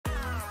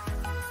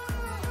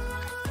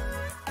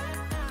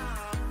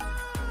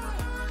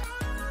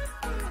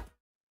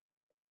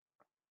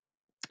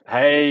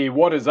Hey,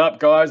 what is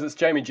up, guys? It's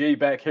Jamie G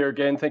back here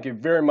again. Thank you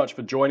very much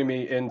for joining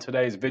me in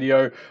today's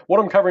video. What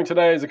I'm covering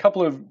today is a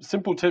couple of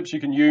simple tips you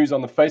can use on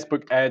the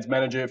Facebook Ads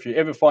Manager if you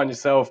ever find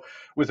yourself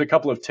with a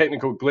couple of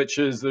technical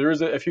glitches. There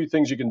is a few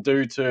things you can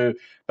do to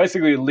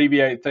basically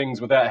alleviate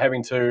things without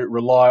having to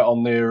rely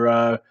on their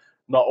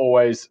not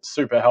always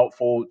super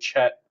helpful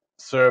chat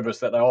service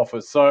that they offer.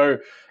 So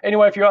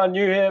anyway, if you are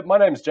new here, my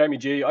name is Jamie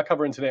G. I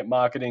cover internet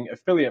marketing,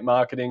 affiliate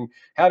marketing,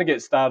 how to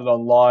get started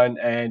online,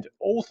 and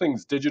all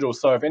things digital.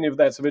 So if any of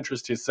that's of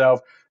interest to yourself,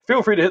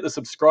 feel free to hit the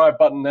subscribe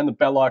button and the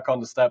bell icon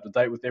to stay up to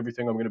date with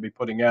everything I'm going to be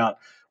putting out.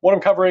 What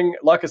I'm covering,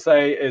 like I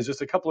say, is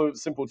just a couple of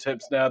simple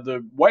tips. Now,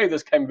 the way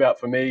this came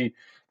about for me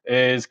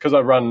is because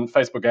I run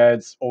Facebook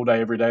ads all day,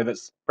 every day.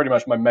 That's pretty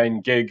much my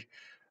main gig.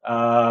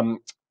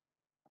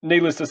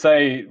 Needless to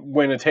say,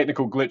 when a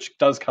technical glitch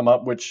does come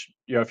up, which,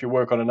 if you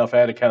work on enough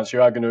ad accounts,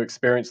 you are going to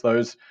experience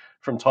those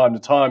from time to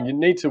time, you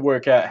need to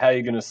work out how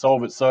you're going to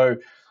solve it. So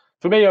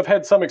for me, I've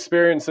had some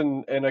experience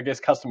in I guess,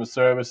 customer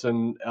service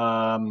and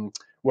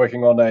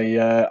working on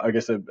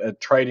a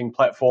trading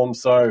platform.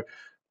 So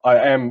I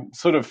am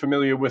sort of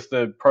familiar with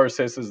the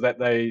processes that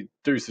they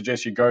do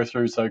suggest you go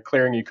through. So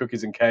clearing your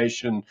cookies and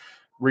cache and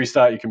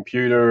restart your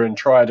computer and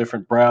try a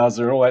different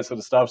browser and all that sort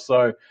of stuff.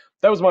 So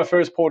that was my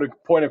first point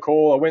of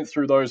call. I went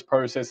through those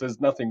processes,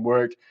 nothing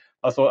worked.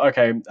 I thought,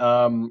 okay,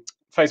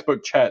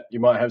 Facebook chat, you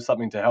might have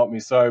something to help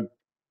me. So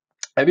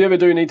if you ever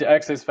do need to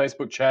access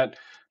Facebook chat,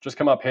 just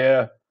come up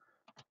here,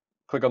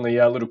 click on the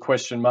little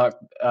question mark.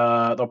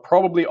 They'll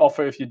probably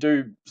offer, if you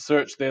do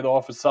search there, they'll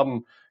offer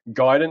some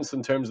guidance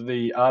in terms of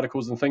the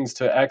articles and things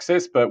to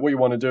access. But what you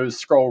want to do is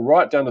scroll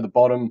right down to the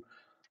bottom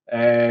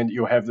and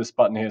you'll have this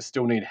button here,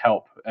 still need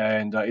help.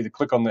 And either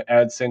click on the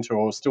ad center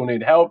or still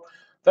need help.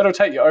 That'll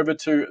take you over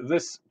to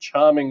this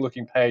charming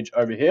looking page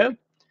over here.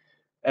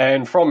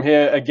 And from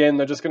here, again,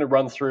 they're just going to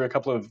run through a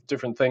couple of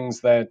different things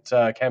that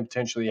can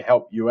potentially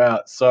help you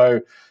out.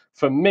 So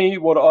for me,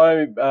 what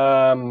I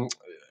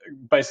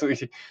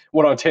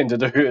tend to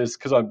do is,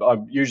 because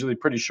I'm usually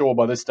pretty sure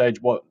by this stage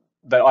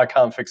that I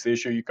can't fix the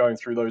issue, you're going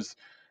through those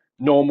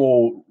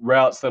normal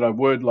routes that I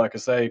would, like I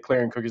say,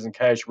 clearing cookies and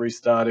cache,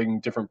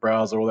 restarting different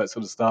browser, all that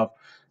sort of stuff.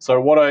 So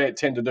what I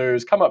tend to do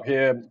is come up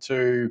here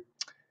to,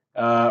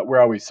 where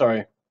are we?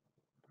 Sorry,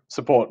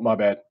 support, my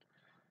bad.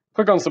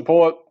 Click on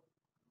support,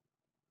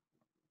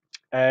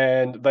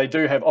 and they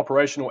do have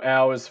operational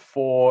hours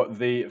for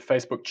the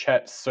Facebook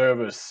chat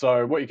service.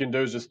 So what you can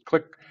do is just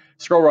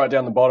scroll right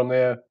down the bottom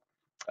there.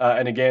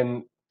 And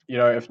again,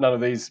 if none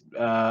of these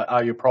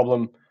are your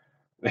problem,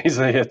 these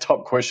are the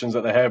top questions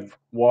that they have.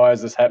 Why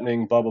is this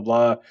happening? Blah, blah,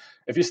 blah.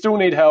 If you still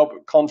need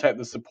help, contact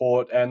the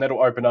support, and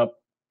that'll open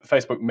up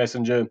Facebook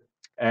Messenger,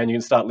 and you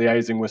can start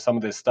liaising with some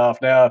of their staff.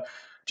 Now,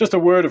 just a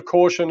word of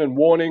caution and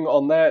warning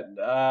on that.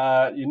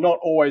 You're not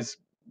always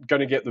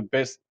going to get the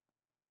best,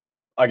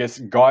 I guess,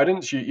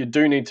 guidance. You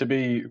do need to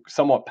be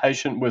somewhat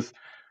patient with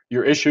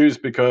your issues,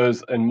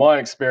 because in my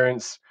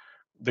experience,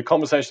 the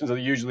conversations are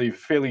usually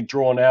fairly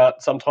drawn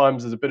out.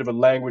 Sometimes there's a bit of a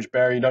language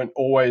barrier. You don't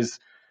always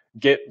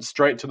get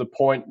straight to the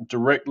point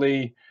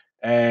directly.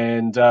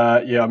 And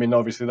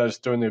obviously they're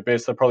just doing their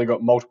best. They've probably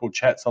got multiple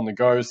chats on the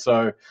go.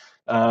 So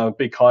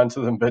be kind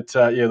to them. But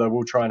they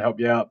will try and help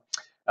you out.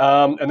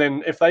 And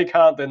then if they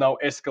can't, then they'll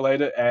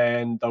escalate it,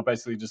 and they'll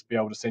basically just be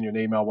able to send you an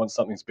email once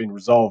something's been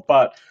resolved.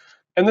 But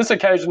in this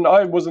occasion,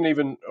 I wasn't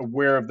even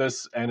aware of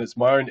this, and it's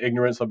my own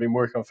ignorance. I've been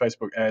working on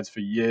Facebook ads for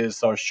years,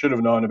 so I should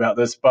have known about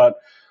this. But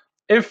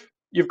if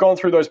you've gone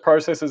through those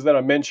processes that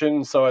I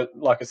mentioned, so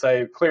like I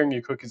say, clearing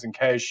your cookies and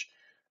cache,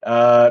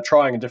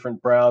 trying a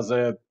different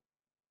browser,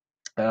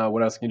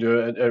 what else can you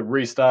do? A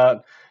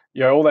restart,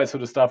 all that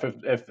sort of stuff.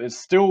 If it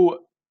still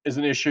is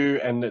an issue,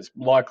 and it's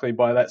likely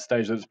by that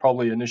stage that it's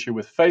probably an issue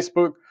with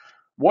Facebook,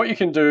 what you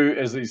can do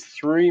is these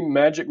three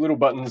magic little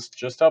buttons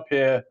just up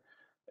here.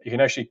 You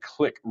can actually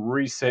click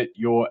Reset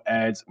Your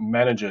Ads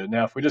Manager.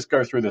 Now, if we just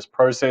go through this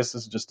process,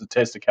 this is just a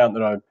test account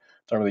that I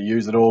don't really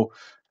use at all.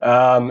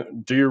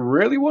 Do you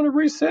really want to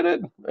reset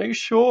it? Are you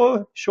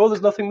sure? Sure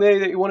there's nothing there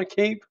that you want to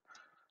keep?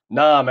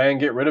 Nah, man,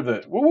 get rid of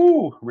it.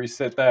 Woo,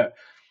 reset that.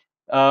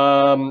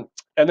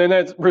 And then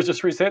that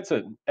just resets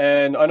it.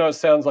 And I know it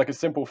sounds like a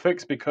simple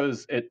fix,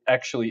 because it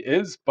actually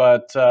is,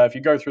 but if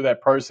you go through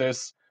that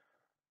process,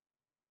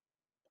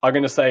 I'm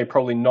going to say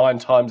probably 9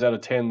 times out of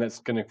 10 that's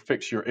going to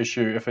fix your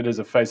issue if it is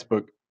a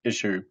Facebook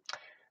issue.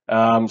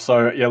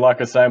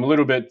 Like I say, I'm a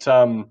little bit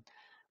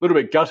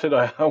gutted.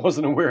 I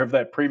wasn't aware of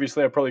that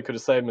previously. I probably could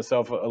have saved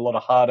myself a lot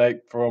of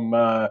heartache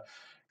from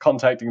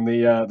contacting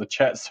the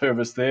chat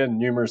service there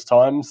numerous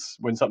times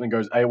when something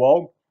goes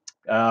AWOL.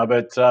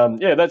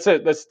 That's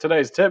it. That's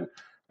today's tip.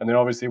 And then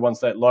obviously once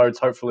that loads,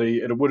 hopefully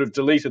it would have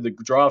deleted the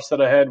drafts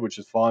that I had, which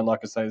is fine.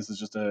 Like I say, this is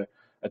just a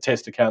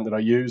test account that I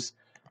use.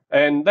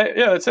 And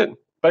that's it.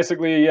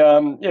 Basically,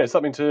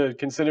 something to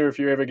consider if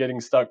you're ever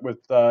getting stuck with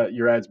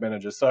your ads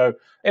manager. So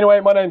anyway,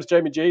 my name's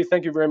Jamie G.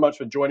 Thank you very much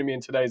for joining me in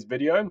today's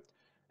video,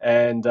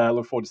 and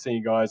look forward to seeing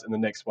you guys in the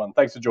next one.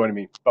 Thanks for joining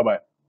me. Bye-bye.